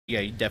Yeah,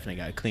 you definitely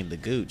gotta clean the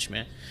gooch,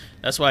 man.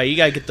 That's why you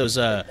gotta get those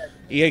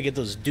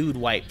dude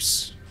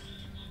wipes.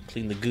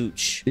 Clean the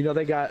gooch. You know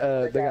they got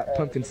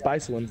pumpkin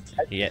spice ones.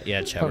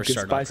 Yeah, chat. We're Pumpkin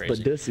starting off spice,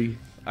 but crazy. dussy.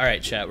 All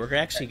right, chat. We're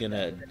actually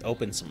gonna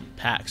open some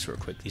packs real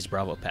quick. These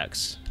Bravo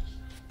packs.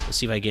 Let's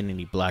see if I get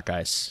any black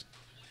ice.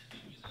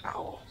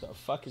 Ow. The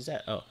fuck is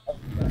that? Oh.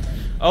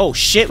 Oh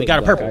shit! We got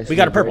a purple. We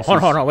got a purple.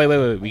 Hold on. Wait.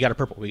 We got a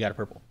purple. We got a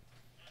purple.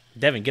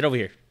 Devin, get over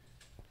here.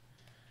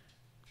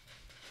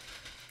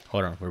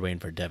 Hold on. We're waiting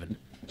for Devin.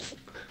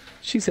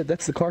 She said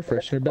that's the car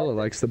freshener Bella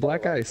likes, the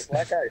black ice.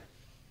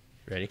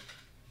 Ready?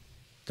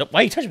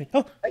 Why are you touching me?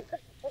 Oh.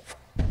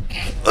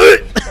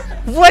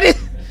 What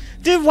is...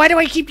 Dude, why do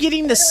I keep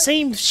getting the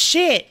same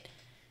shit?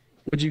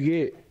 What'd you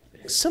get?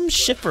 Some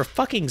shit for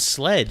fucking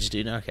sledge,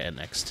 dude. Okay,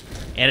 next.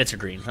 And it's a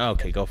green.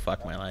 Okay, go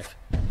fuck my life.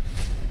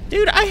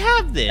 Dude, I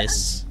have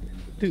this.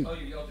 Dude. Oh,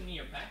 you're opening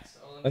your packs?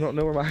 Oh, I don't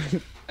know where my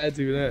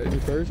ad's even at.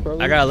 Your first,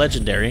 probably? I got a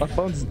legendary. My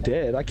phone's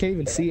dead. I can't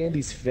even see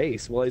Andy's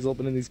face while he's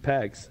opening these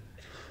packs.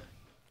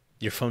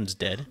 Your phone's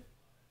dead?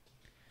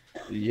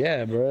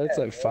 Yeah, bro. It's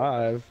like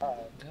 5.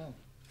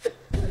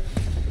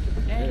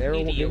 And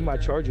Arrow won't give me my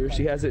charger.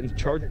 She has it in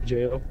charge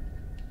jail.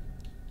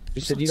 She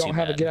said you don't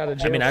have to get out of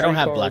jail. I mean, I don't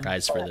have black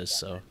eyes for this,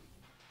 so.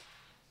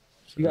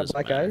 You got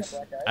black eyes?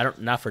 I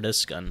don't. Not for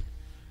this gun.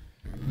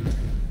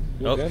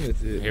 What gun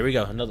is it? Here we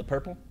go. Another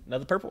purple.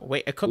 Another purple.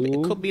 Wait, it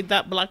could be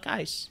that black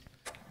eyes.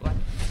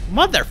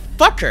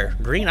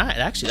 Motherfucker! Green eye.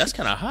 Actually, that's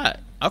kind of hot.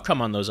 I'll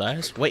come on those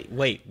eyes. Wait.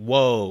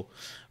 Whoa.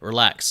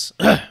 Relax.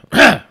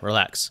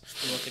 Relax.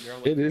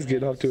 It is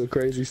getting off to a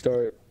crazy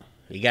start.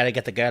 You gotta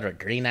get the guy with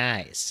green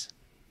eyes.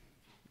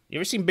 You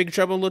ever seen Big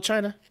Trouble in Little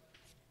China?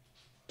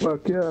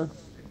 Fuck yeah.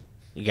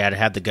 You gotta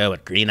have the guy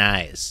with green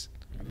eyes.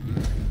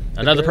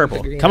 Another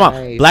purple. green Come on.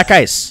 eyes. Black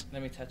ice.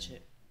 let me touch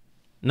it.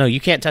 No, you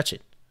can't touch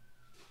it.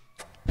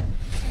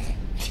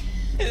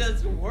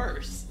 That's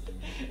worse.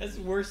 That's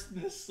worse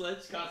than the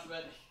sledge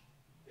cosmetic.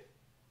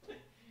 Oh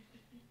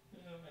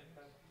my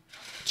god.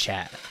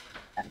 Chat.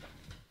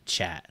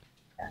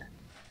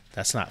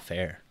 That's not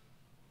fair.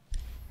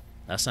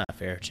 That's not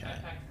fair, I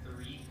chat. packed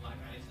 3 black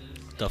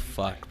ices. The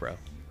fuck, bro.